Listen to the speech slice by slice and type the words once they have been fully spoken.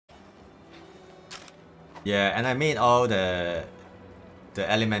Yeah, and I made all the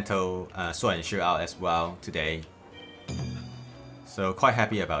elemental sword and shield out as well today. So quite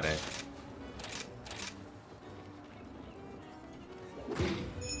happy about it.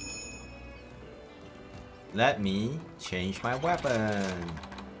 Let me change my weapon.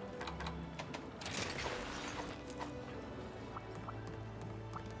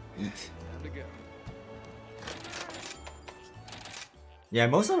 Eat. Yeah,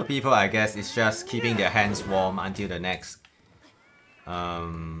 most of the people, I guess, is just keeping their hands warm until the next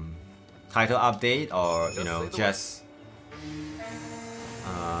title update, or you know, just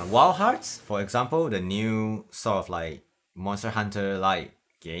Wild Hearts, for example, the new sort of like Monster Hunter like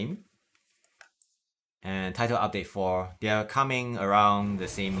game, and title update 4. They are coming around the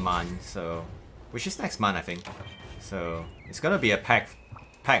same month, so which is next month, I think. So it's gonna be a pack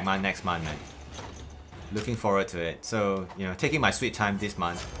month next month, man. Looking forward to it. So, you know, taking my sweet time this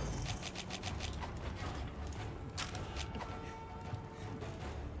month.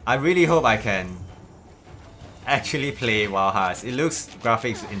 I really hope I can actually play Wild Hearts. It looks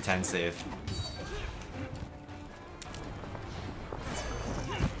graphics intensive.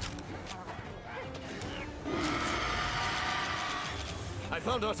 I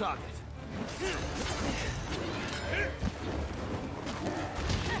found our target.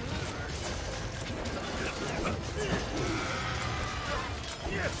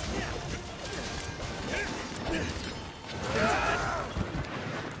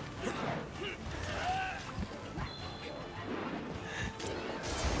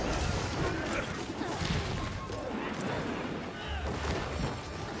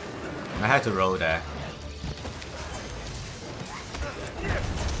 I had to roll there.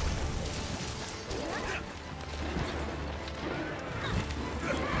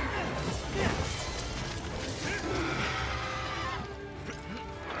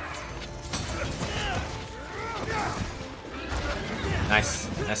 Nice.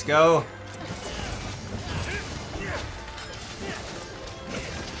 Let's go.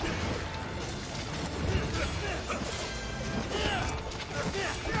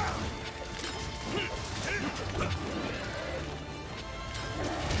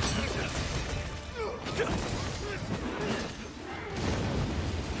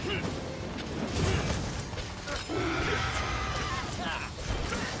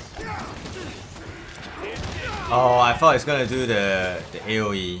 Oh, I thought it's gonna do the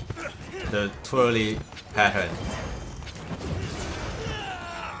AoE, the twirly pattern.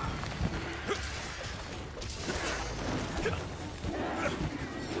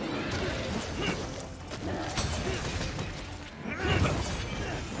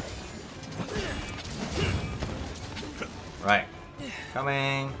 Right,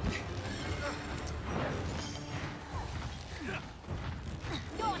 coming.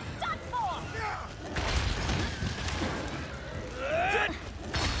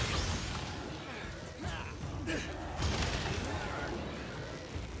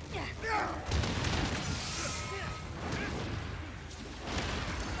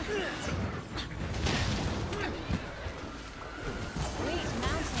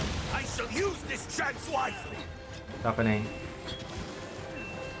 I shall use this chance wisely. Happening.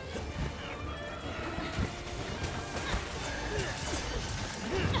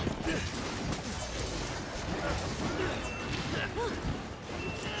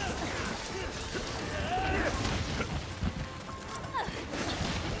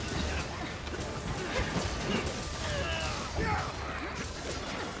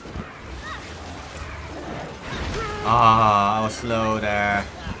 Ah, I was slow there.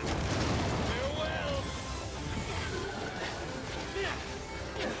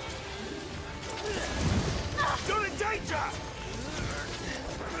 You're in danger.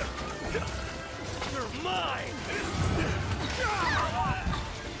 You're mine.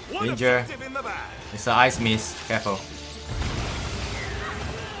 One Danger. objective in the bag. It's an ice mist. Careful.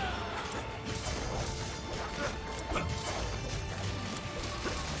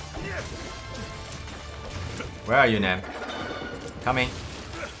 Where are you, Nam? Coming.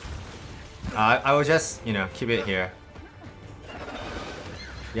 I will just, you know, keep it here.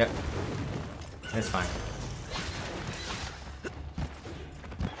 Yep. That's fine.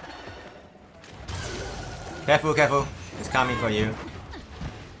 Careful, careful. It's coming for you.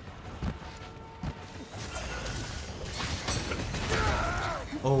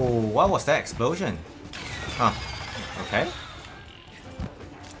 Oh, what was that explosion? Huh. Okay.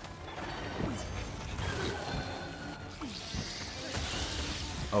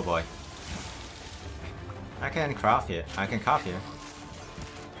 Oh boy. I can craft here. I can craft here.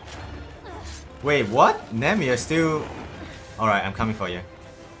 Wait, what? Nem, you're still... Alright, I'm coming for you.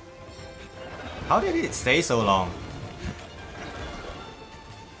 How did it stay so long?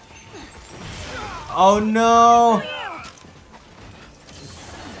 Oh no!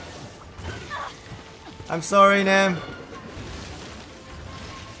 I'm sorry, Nem.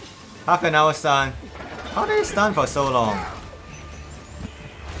 Half an hour stun. How did it stun for so long?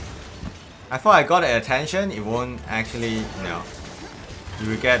 I thought I got attention, it won't actually, no.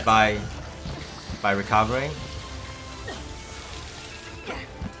 You will get by recovering.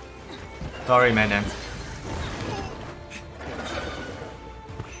 Sorry, man.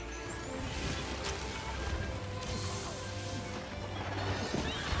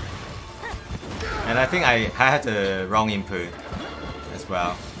 And I think I had the wrong input as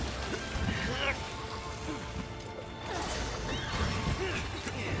well.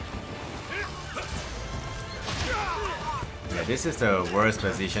 Yeah, this is the worst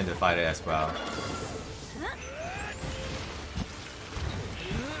position to fight it as well.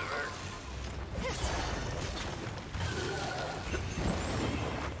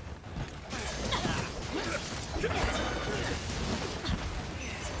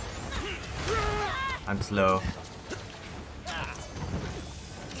 I'm slow.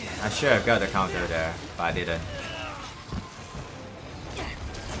 I should have got the counter there, but I didn't.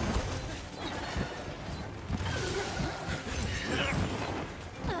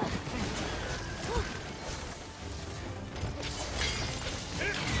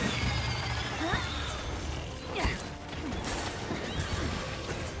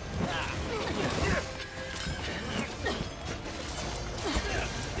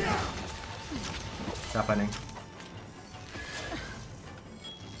 What's happening?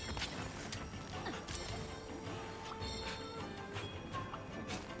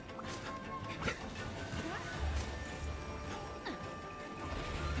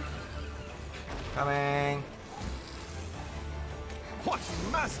 Coming! What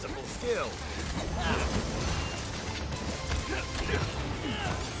masterful skill!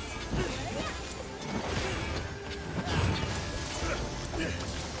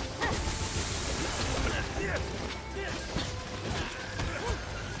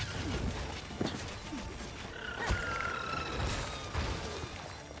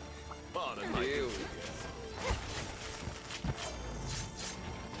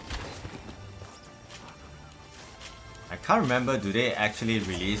 I can't remember, do they actually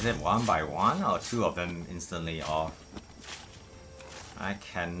release it one by one or two of them instantly off? I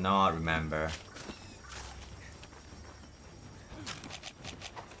cannot remember.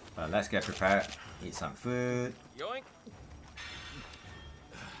 But let's get prepared, eat some food. Yoink!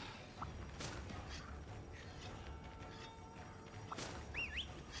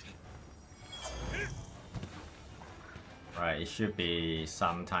 Right, it should be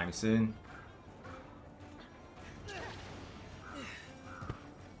sometime soon.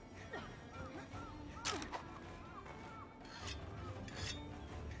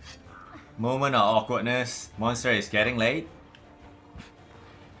 Moment of awkwardness. Monster is getting late.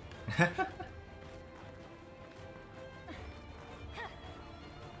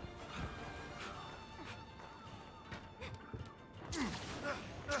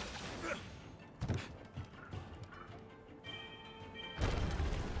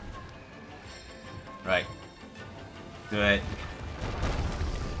 Right. Do it.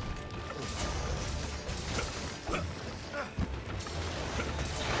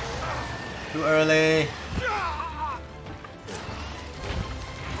 Too early.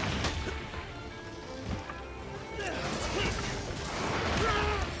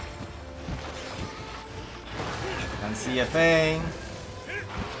 Can't see a thing.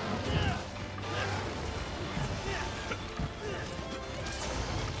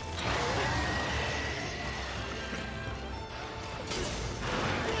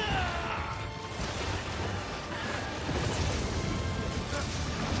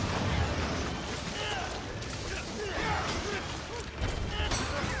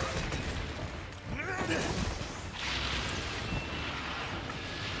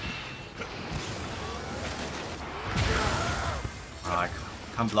 I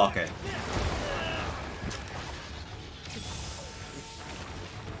can't block it.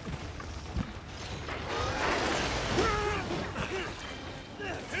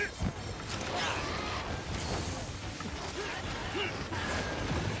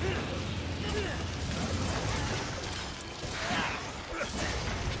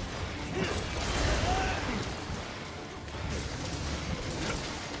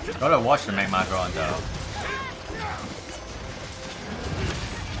 Gotta watch the magma drawn though.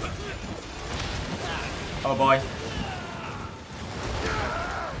 Oh boy.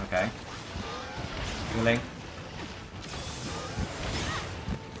 Okay. Healing.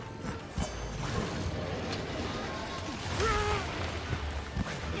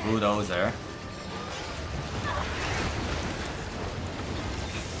 bulldozer.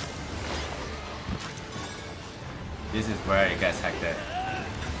 This is where it gets hectic.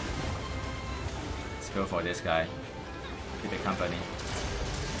 Let's go for this guy. Keep it company.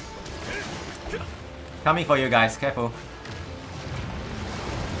 Coming for you guys, careful.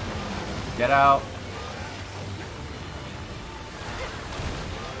 Get out.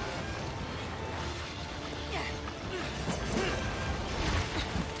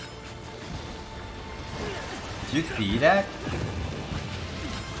 Did you see that?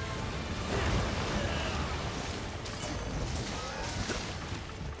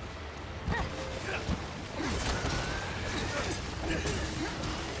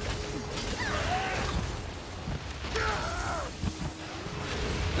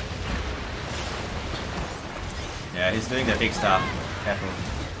 Yeah, he's doing the big stuff. Careful.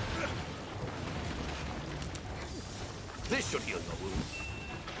 This should heal your wounds.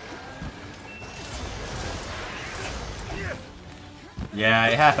 Yeah,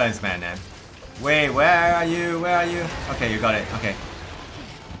 it happens, man. Wait, where are you? Where are you? Okay, you got it. Okay.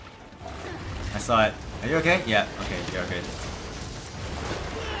 I saw it. Are you okay? Yeah, okay, you're good.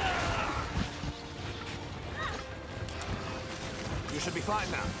 You should be fine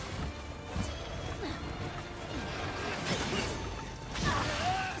now.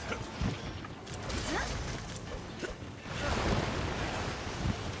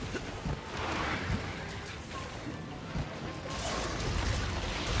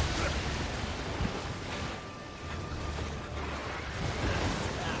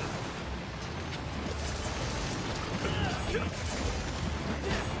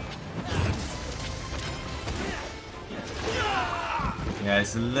 Yeah,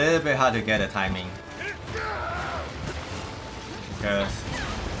 it's a little bit hard to get the timing. Because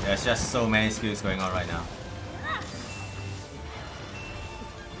there's just so many skills going on right now.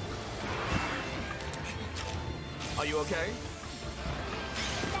 Are you okay?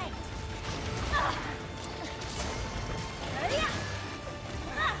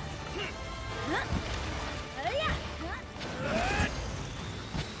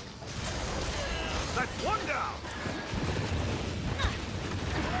 That's one down.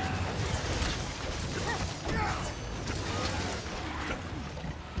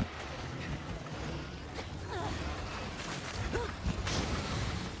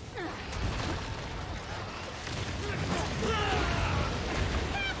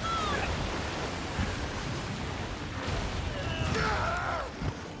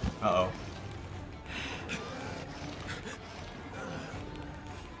 Uh-oh.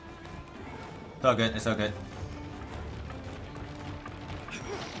 It's all good, it's all good.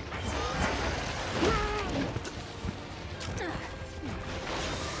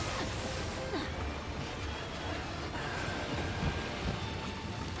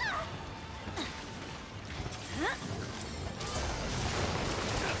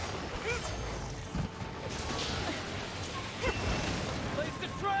 Place the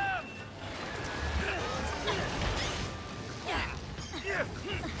trap.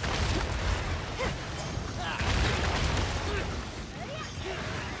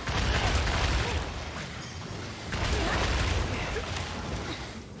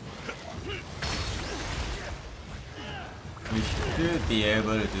 We should be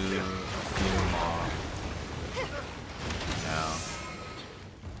able to do a few more. Now.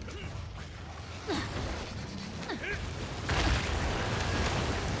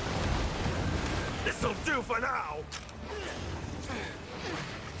 This'll do for now.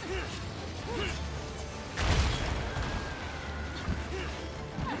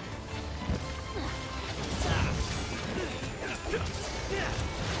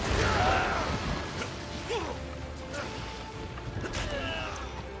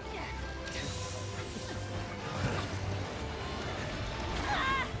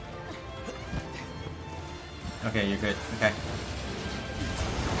 Okay, you're good. Okay.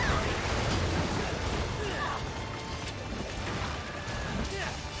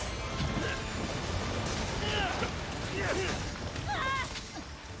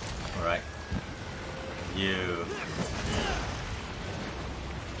 Alright. You.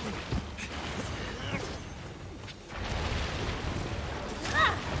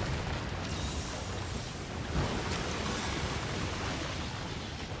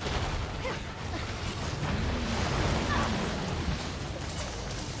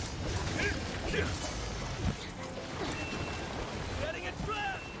 Getting a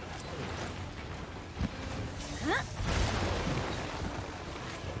trap.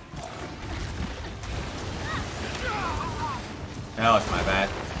 That was my bad.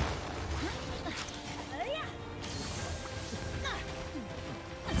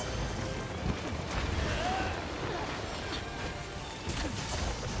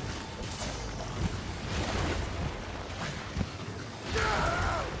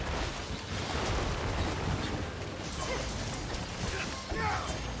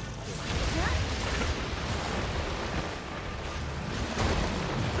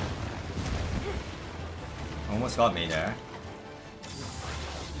 got me there.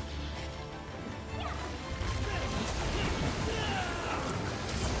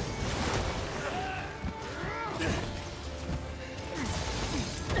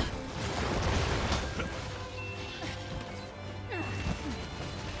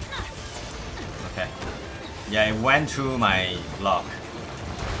 Okay. Yeah, it went through my block.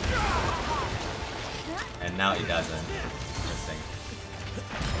 And now it doesn't. Interesting.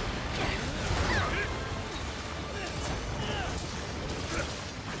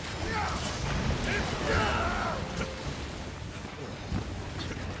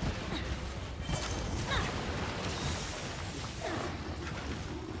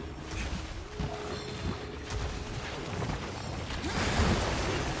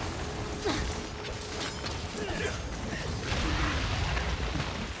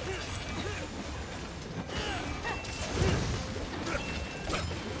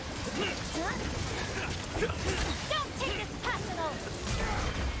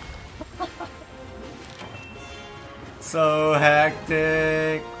 So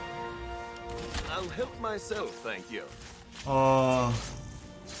hectic. I'll help myself, thank you. Oh.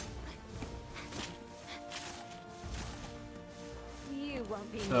 You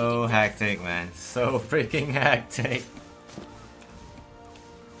won't be So hectic, man. So freaking hectic.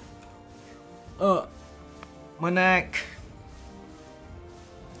 Oh, my neck.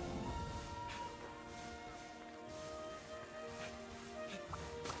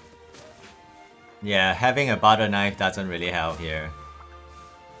 Yeah, having a butter knife doesn't really help here.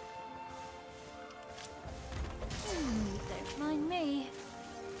 Don't mind me.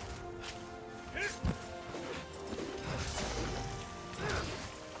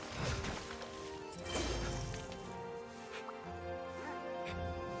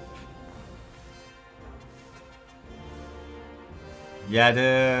 Yeah,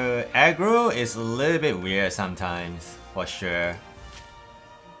 the aggro is a little bit weird sometimes, for sure.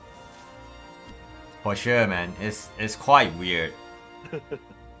 For sure, man. It's quite weird.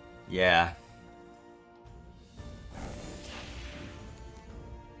 Yeah.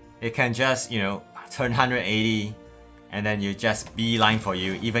 It can just, you know, turn 180 and then you just beeline for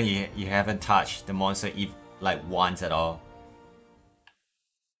you, even you haven't touched the monster like once at all.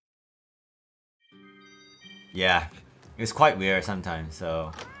 Yeah. It's quite weird sometimes,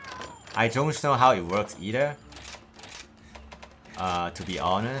 so I don't know how it works either. To be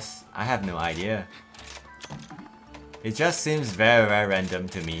honest, I have no idea. It just seems very, very random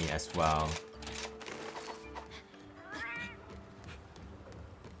to me as well.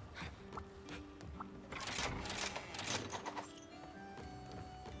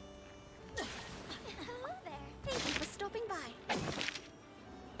 Hello there. Thank you for stopping by.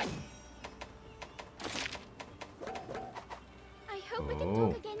 I hope we can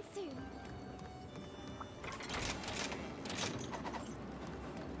talk again soon.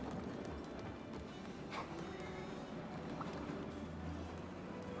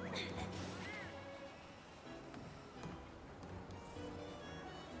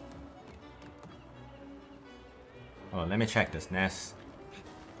 Oh, let me check this nest.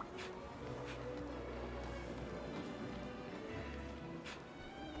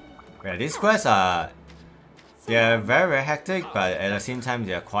 Yeah, these quests they're very, very hectic, but at the same time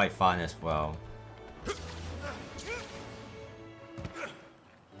they're quite fun as well.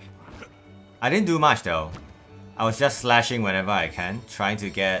 I didn't do much though. I was just slashing whenever I can, trying to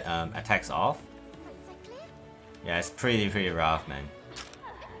get attacks off. Yeah, it's pretty rough, man.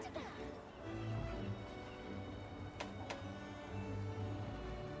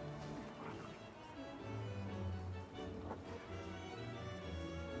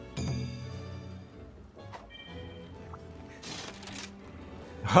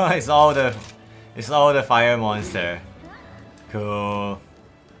 it's all the fire monster. Cool.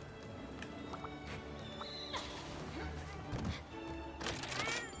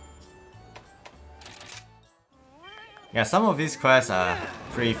 Yeah, some of these quests are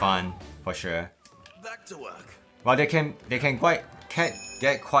pretty fun for sure. Back to work. Well, they can get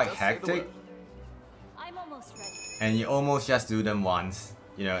quite hectic, I'm almost ready. and you almost just do them once,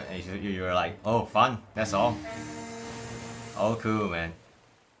 you know, and you're like, oh, fun. That's all. All cool, man.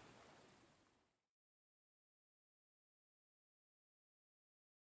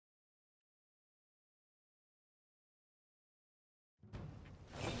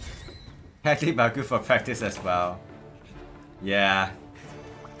 Hectic but good for practice as well. Yeah.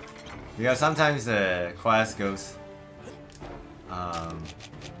 Because sometimes the quest goes...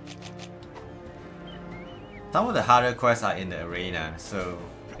 some of the harder quests are in the arena, so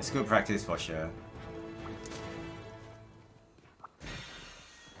it's good practice for sure.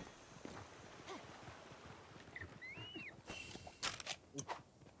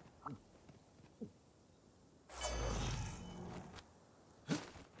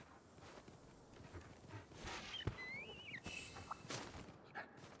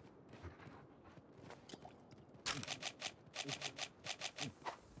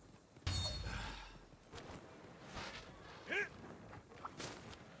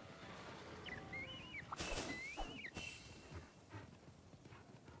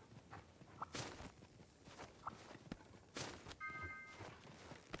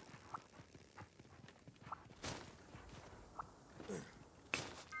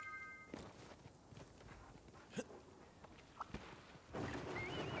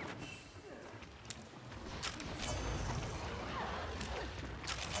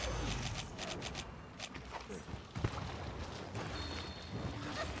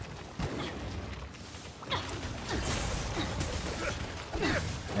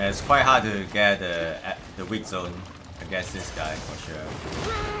 it's quite hard to get the weak zone against this guy for sure.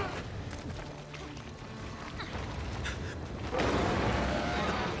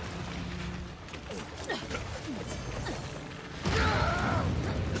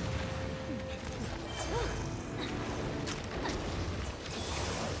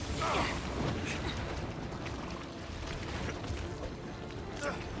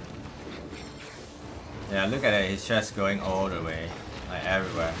 Yeah, look at it, he's just going all the way, like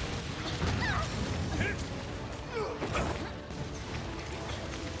everywhere.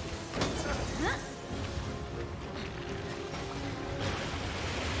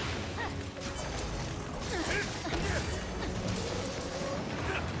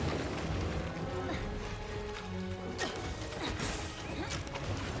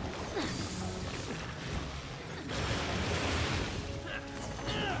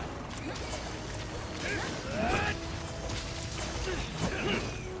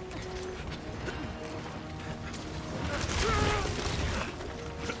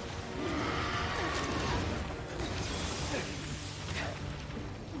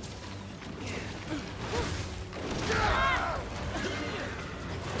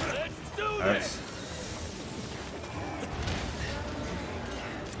 Hurts.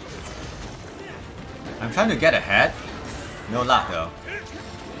 I'm trying to get ahead. No luck though.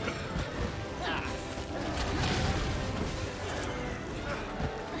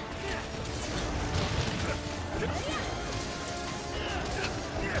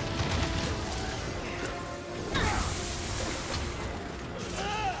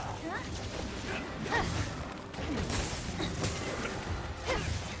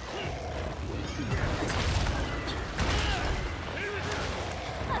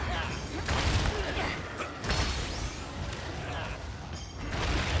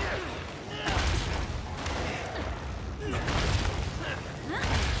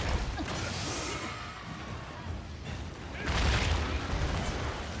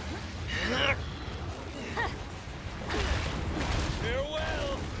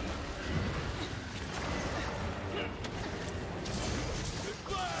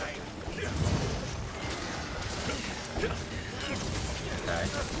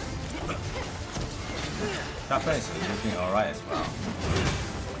 That place is looking alright as well.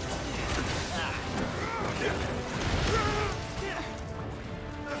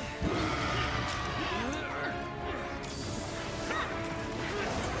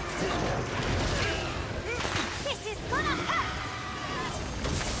 This is gonna hurt!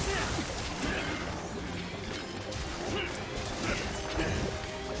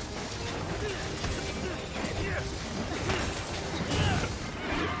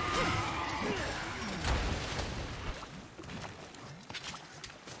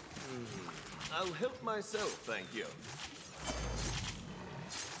 I'll help myself, thank you.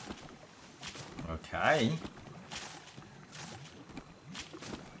 Okay.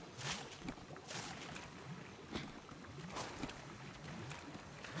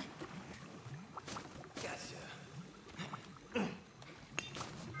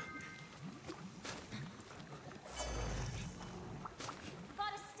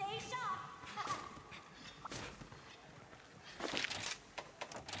 Gotta stay sharp!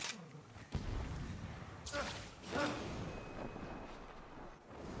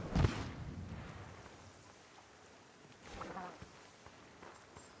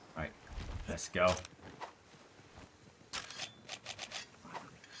 Right. Let's go.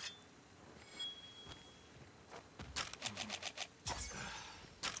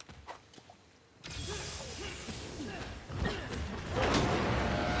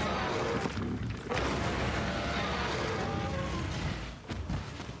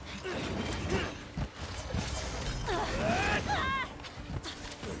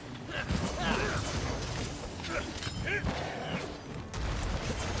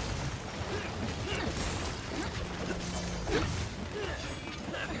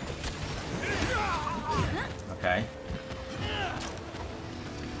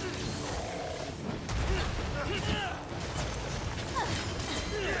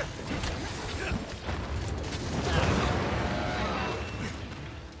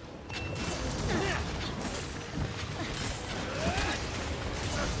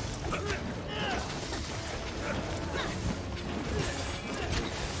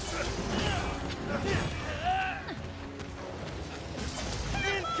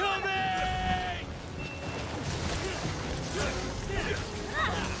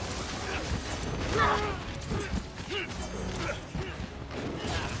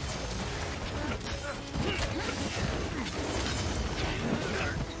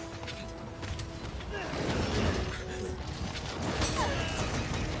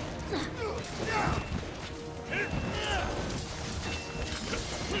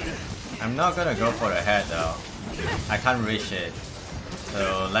 I'm not gonna go for the head though. I can't reach it.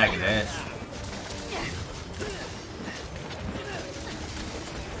 So like this.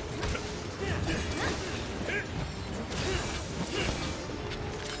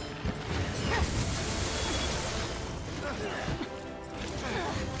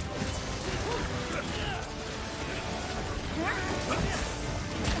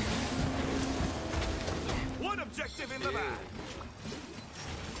 One objective in the bag.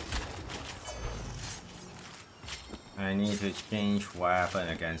 I need to change weapon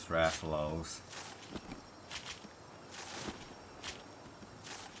against red flows.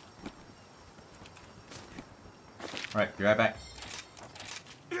 Right, be right back.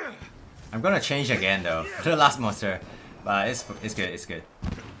 I'm gonna change again though for the last monster, but it's good, it's good.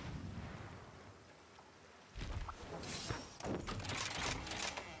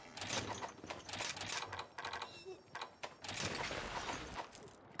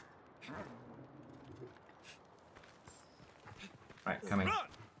 Right, coming.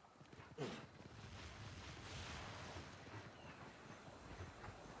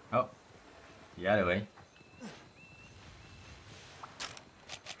 Oh, the other way.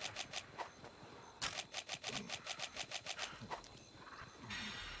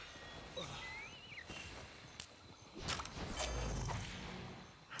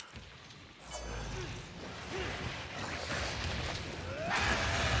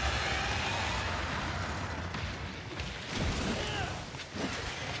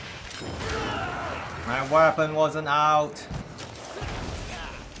 My weapon wasn't out.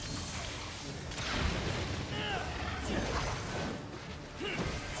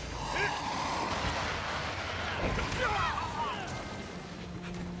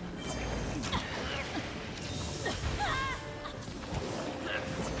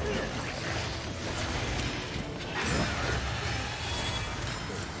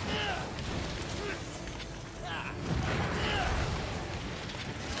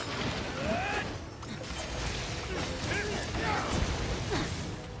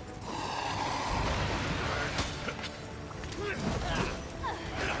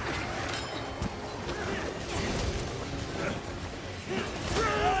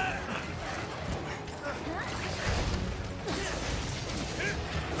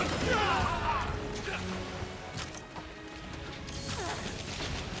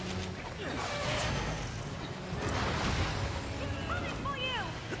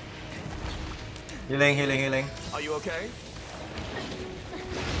 Healing, healing, healing. Are you okay?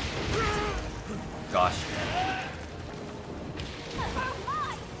 Gosh.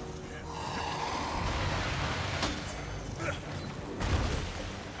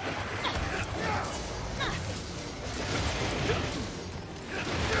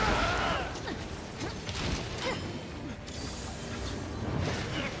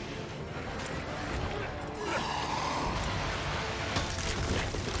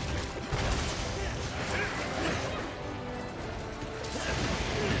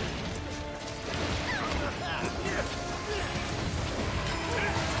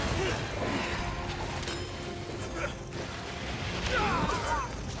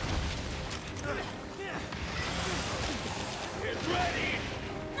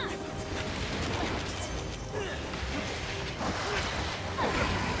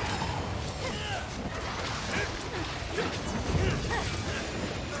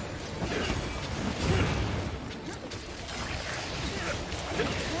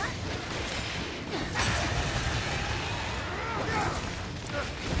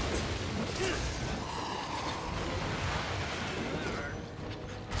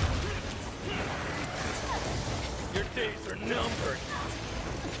 Your days are numbered.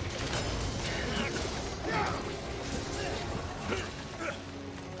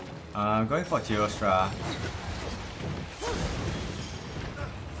 I'm going for Teostra.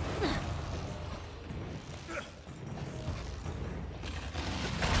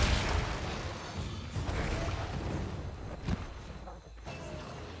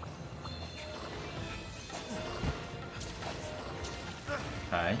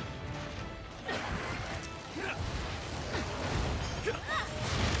 Okay.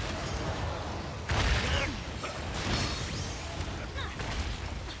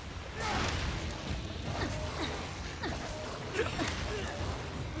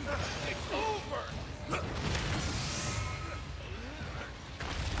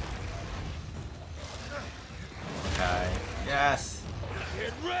 Okay. Yes.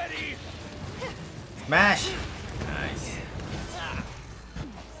 Get ready. Smash. Nice.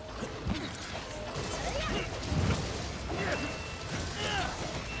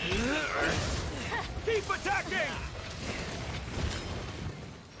 Keep attacking.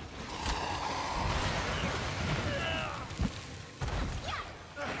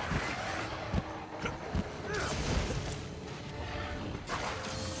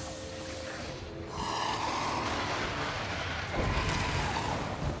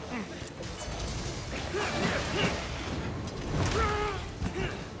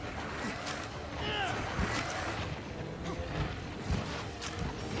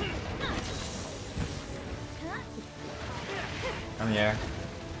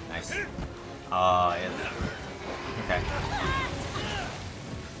 Nice. Oh, yeah. Okay.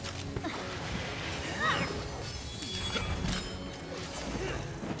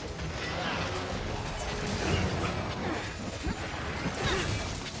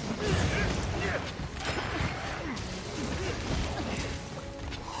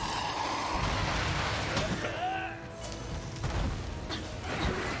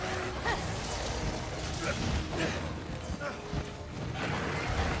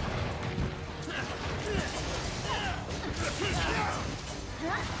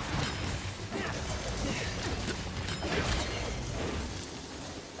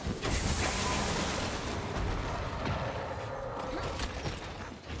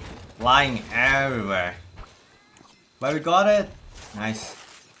 Flying everywhere. But we got it. Nice.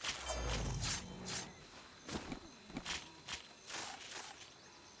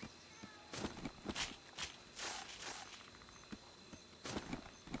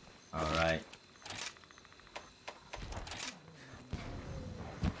 All right.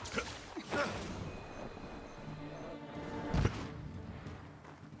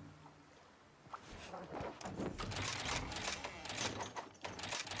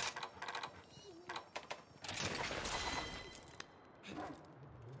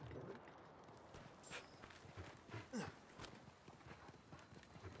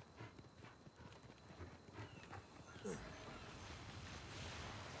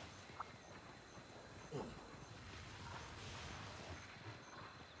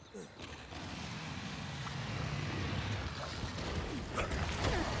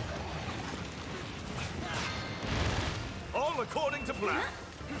 All according to plan.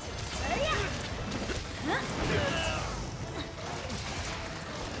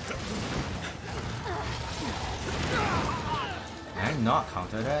 Can I not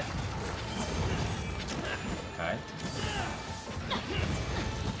counter that? Okay.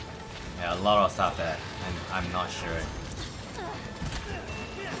 Yeah, a lot of stuff that I'm not sure.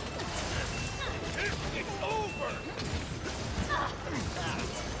 It's over.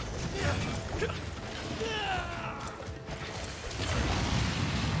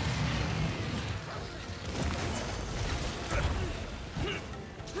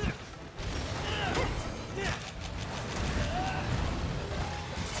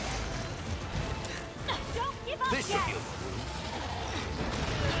 Don't give up This should yet! be.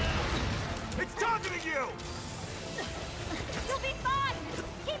 It's targeting you. You'll be fine!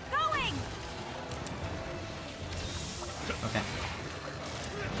 Keep going! Okay.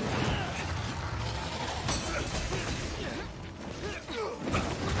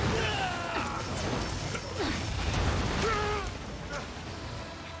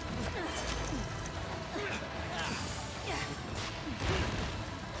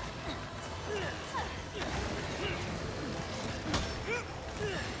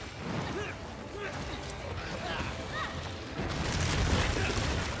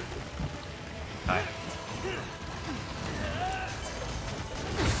 Hi.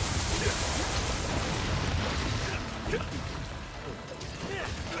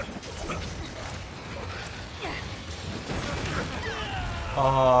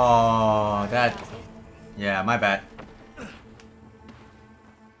 Oh, that... Yeah, my bad.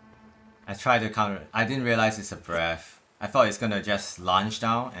 I tried to counter... I didn't realize it's a breath. I thought it's gonna just launch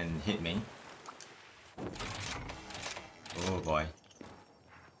down and hit me. Oh boy.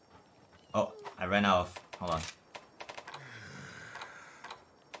 Oh, I ran out of... Hold on.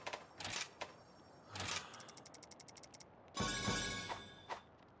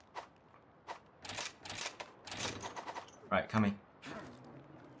 Right, coming.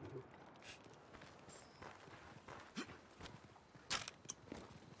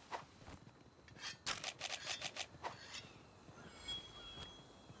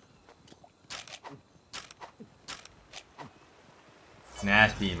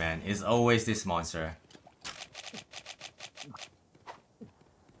 Nasty, man. It's always this monster.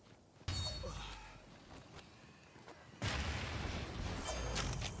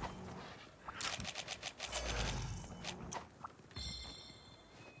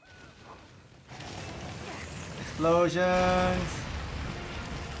 Explosions!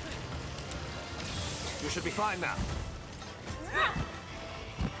 You should be fine now.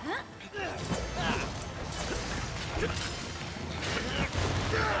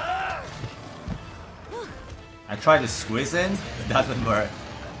 I tried to squeeze in, it doesn't work.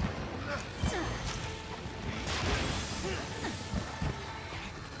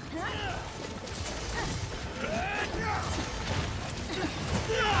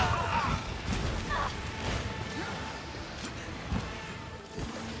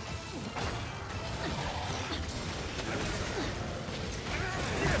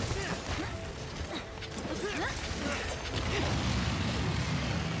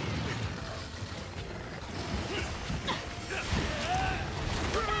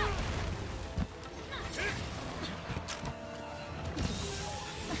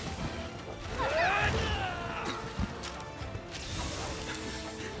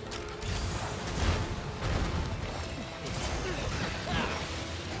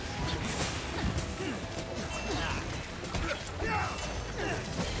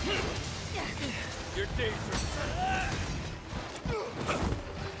 days are...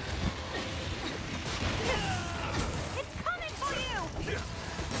 It's coming for you!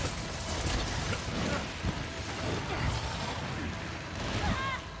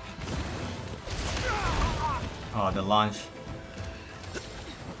 Oh, the launch.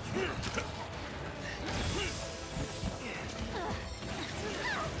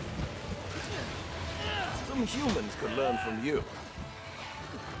 Some humans could learn from you.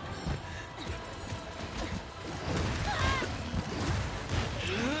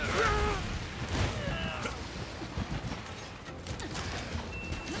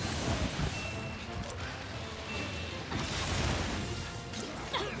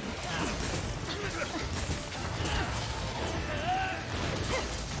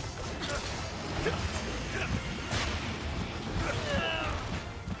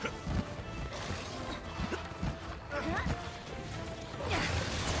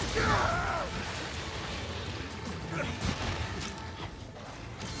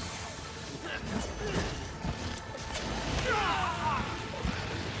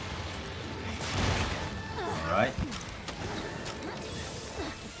 Alright.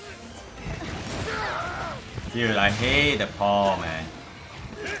 Dude, I hate the paw, man.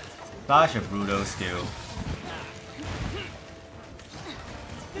 Such a brutal skill.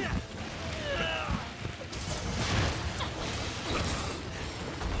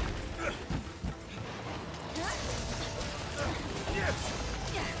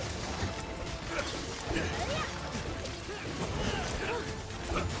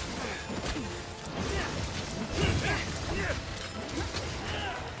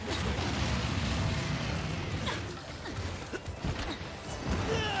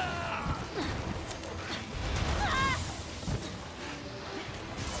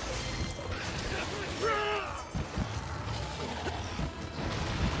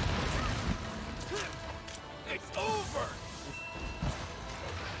 It's over!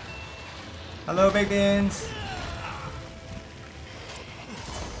 Hello, Big Beans!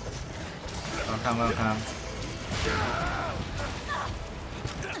 Welcome, welcome.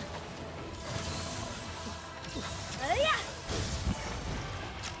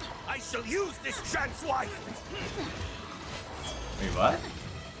 I shall use this chance wife! Wait, what?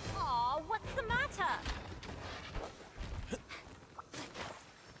 Aw, what's the matter?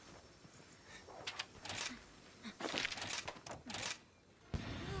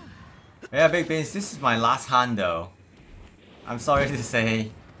 Yeah, Big Beans, this is my last hand though. I'm sorry to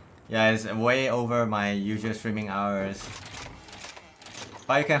say. Yeah, it's way over my usual streaming hours.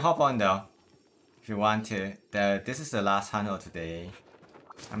 But you can hop on though, if you want to. This is the last hand of today.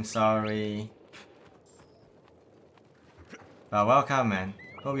 I'm sorry. But welcome, man.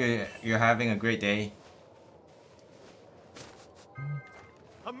 Hope you're having a great day.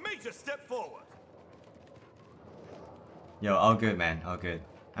 A major step forward! Yo, all good, man, all good.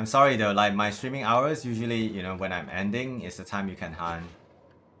 I'm sorry though, like my streaming hours usually, you know, when I'm ending is the time you can hunt.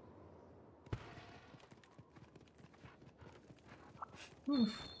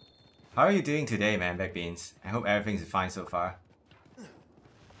 How are you doing today, man, Back Beans? I hope everything's fine so far.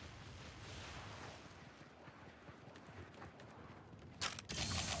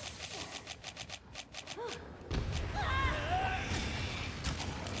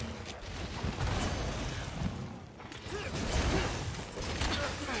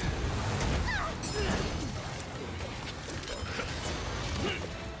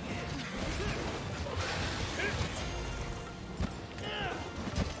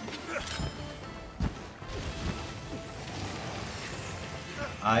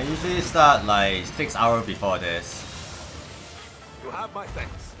 I usually start like 6 hours before this. You have my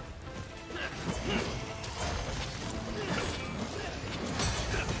thanks.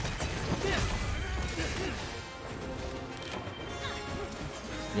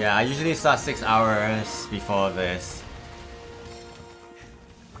 Yeah, I usually start 6 hours before this.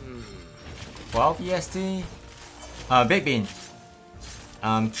 12 EST? Big Bean.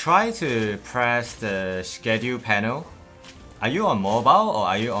 Try to press the schedule panel. Are you on mobile or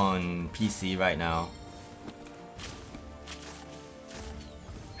are you on PC right now?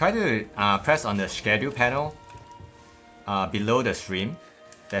 Try to press on the schedule panel below the stream.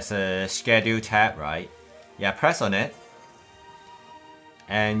 There's a schedule tab, right? Yeah, press on it.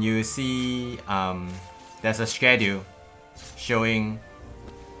 And you see there's a schedule showing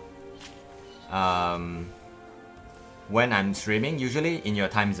when I'm streaming, usually in your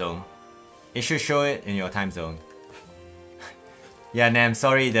time zone. It should show it in your time zone. Yeah, Nam,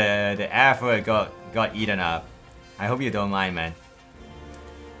 sorry the effort got eaten up. I hope you don't mind, man.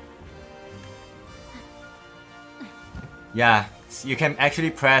 Yeah, you can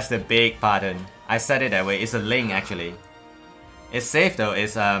actually press the big button. I set it that way. It's a link actually. It's safe though.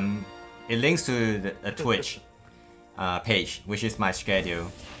 It's it links to a Twitch page, which is my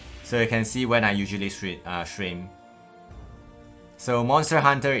schedule, so you can see when I usually stream. So Monster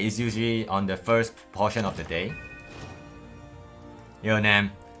Hunter is usually on the first portion of the day. Yo,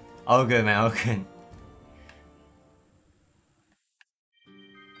 Nam. All good, man. All good.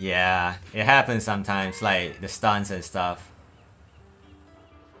 Yeah, it happens sometimes, like the stunts and stuff.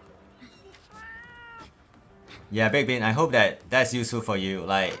 Yeah, Big Bean, I hope that that's useful for you.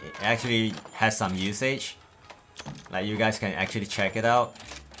 Like, it actually has some usage. Like, you guys can actually check it out.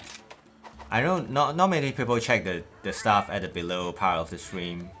 I know not many people check the stuff at the below part of the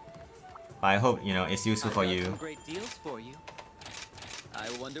stream. But I hope, you know, it's useful for you. Great deals for you. I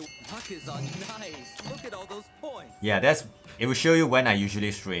wonder what is on. Nice. Look at all those points. Yeah, it will show you when I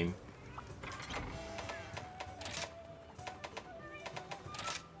usually stream.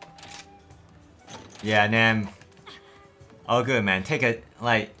 Yeah, Nam. All good, man. Take it,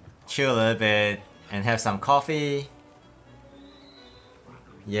 like, chill a little bit and have some coffee.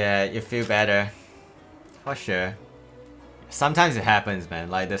 Yeah, you feel better. For sure. Sometimes it happens, man.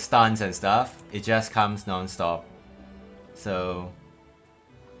 Like the stunts and stuff, it just comes non-stop. So...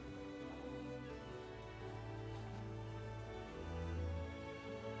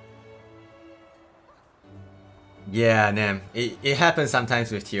 yeah, Nam. It happens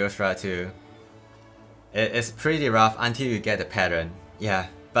sometimes with Teostra too. It's pretty rough until you get the pattern. Yeah,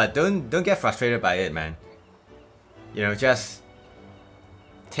 but don't get frustrated by it, man. You know, just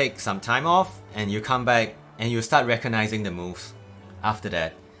take some time off and you come back and you start recognizing the moves after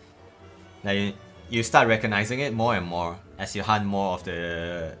that. Like you start recognizing it more and more as you hunt more of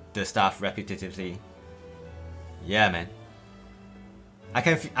the stuff repetitively. Yeah, man.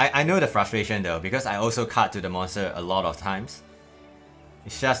 I know the frustration though, because I also cut to the monster a lot of times.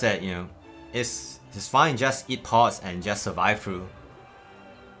 It's just that, you know, it's fine, just eat pots and just survive through.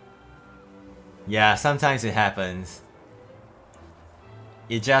 Yeah, sometimes it happens.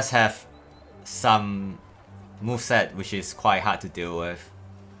 It just have some moveset which is quite hard to deal with.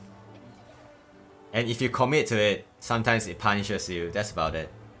 And if you commit to it, sometimes it punishes you, that's about it.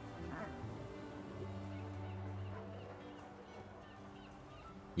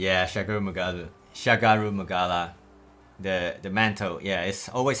 Yeah, Shagaru Magala. The mantle, yeah, it's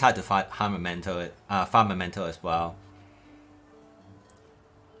always hard to farm a mantle as well.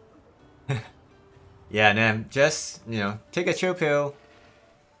 Yeah, and then just, you know, take a chill pill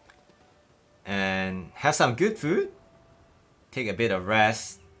and have some good food. Take a bit of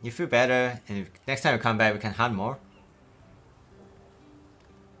rest. You feel better, and next time you come back, we can hunt more.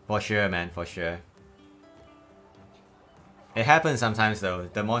 For sure, man, for sure. It happens sometimes though.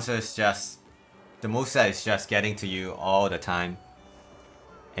 The monster is just... the moveset is just getting to you all the time.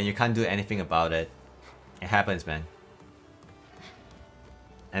 And you can't do anything about it. It happens, man.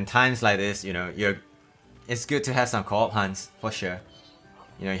 And times like this, you know, it's good to have some co-op hunts, for sure.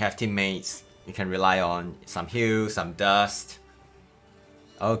 You know, you have teammates you can rely on, some heal, some dust.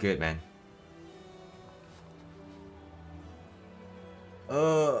 All good, man.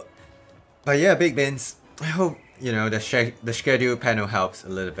 But yeah, Big Bins, I hope, you know, the schedule panel helps a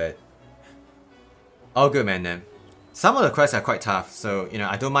little bit. All good, man, then. Some of the quests are quite tough, so, you know,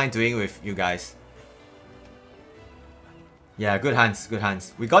 I don't mind doing with you guys. Yeah, good hunts, good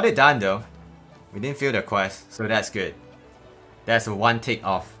hunts. We got it done, though. We didn't fail the quest, so that's good. That's a one tick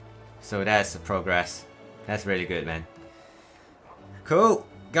off. So that's progress. That's really good, man. Cool.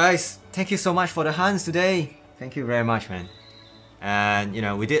 Guys, thank you so much for the hunts today. Thank you very much, man. And, you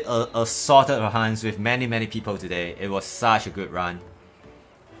know, we did a sorted of hunts with many people today. It was such a good run.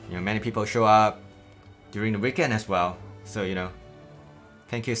 You know, many people show up during the weekend as well. So, you know,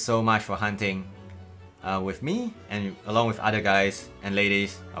 thank you so much for hunting with me and along with other guys and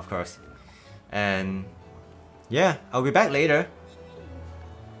ladies, of course. And yeah, I'll be back later.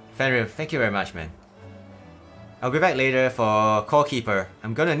 Fenrir, thank you very much, man. I'll be back later for Core Keeper.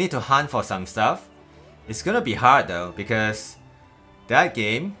 I'm gonna need to hunt for some stuff. It's gonna be hard though, because that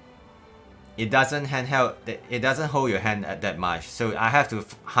game, it doesn't hold your hand at that much. So I have to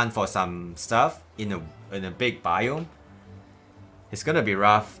hunt for some stuff in a big biome. It's gonna be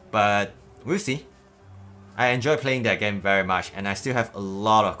rough, but we'll see. I enjoy playing that game very much, and I still have a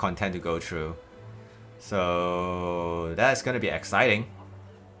lot of content to go through. So that's gonna be exciting.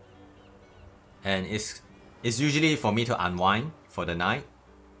 And it's usually for me to unwind for the night.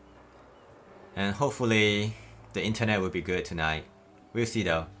 And hopefully the internet will be good tonight. We'll see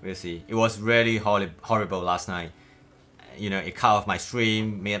though, we'll see. It was really horrible last night. You know, it cut off my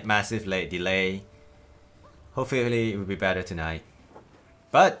stream, made massive delay. Hopefully it will be better tonight.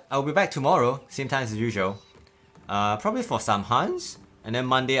 But I'll be back tomorrow, same time as usual. Probably for some hunts, and then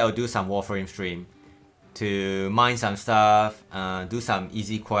Monday I'll do some Warframe stream to mine some stuff, do some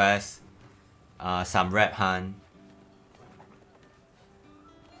easy quests, some rep hunt.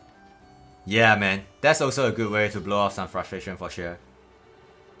 Yeah, man, that's also a good way to blow off some frustration for sure.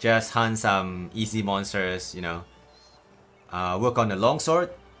 Just hunt some easy monsters, you know. Work on the longsword.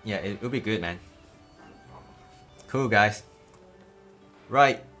 Yeah, it'll be good, man. Cool, guys.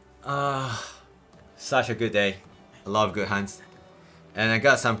 Right. Such a good day. A lot of good hunts. And I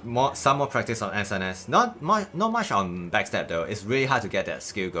got some more practice on SNS. Not much on backstab though. It's really hard to get that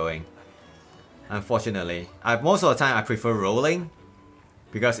skill going. Unfortunately. Most of the time I prefer rolling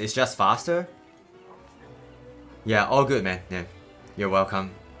because it's just faster. Yeah, all good, man. Yeah. You're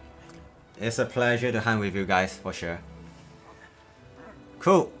welcome. It's a pleasure to hunt with you guys for sure.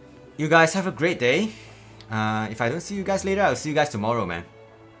 Cool. You guys have a great day. If I don't see you guys later, I'll see you guys tomorrow, man.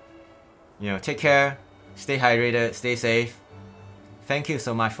 You know, take care, stay hydrated, stay safe. Thank you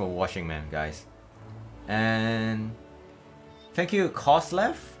so much for watching, man, guys. And thank you,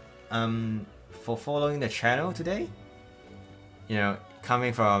 Coslev, for following the channel today. You know,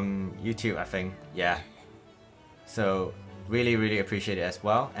 coming from YouTube, I think. Yeah. So, really, really appreciate it as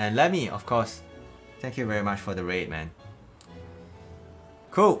well. And Lemmy, of course. Thank you very much for the raid, man.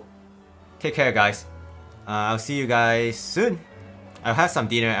 Cool. Take care, guys. I'll see you guys soon. I'll have some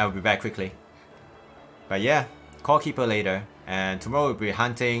dinner. I'll be back quickly. But yeah, call Keeper later. And tomorrow we'll be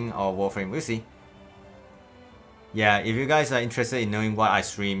hunting or Warframe. We'll see. Yeah, if you guys are interested in knowing what I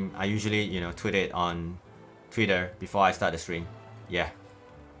stream, I usually, you know, tweet it on Twitter before I start the stream. Yeah.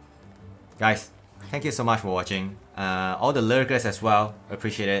 Guys, thank you so much for watching. All the lurkers as well.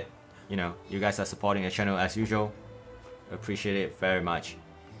 Appreciate it. You know, you guys are supporting the channel as usual. Appreciate it very much.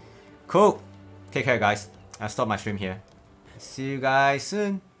 Cool. Take care, guys. I'll stop my stream here. See you guys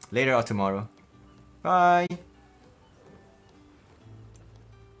soon. Later or tomorrow. Bye.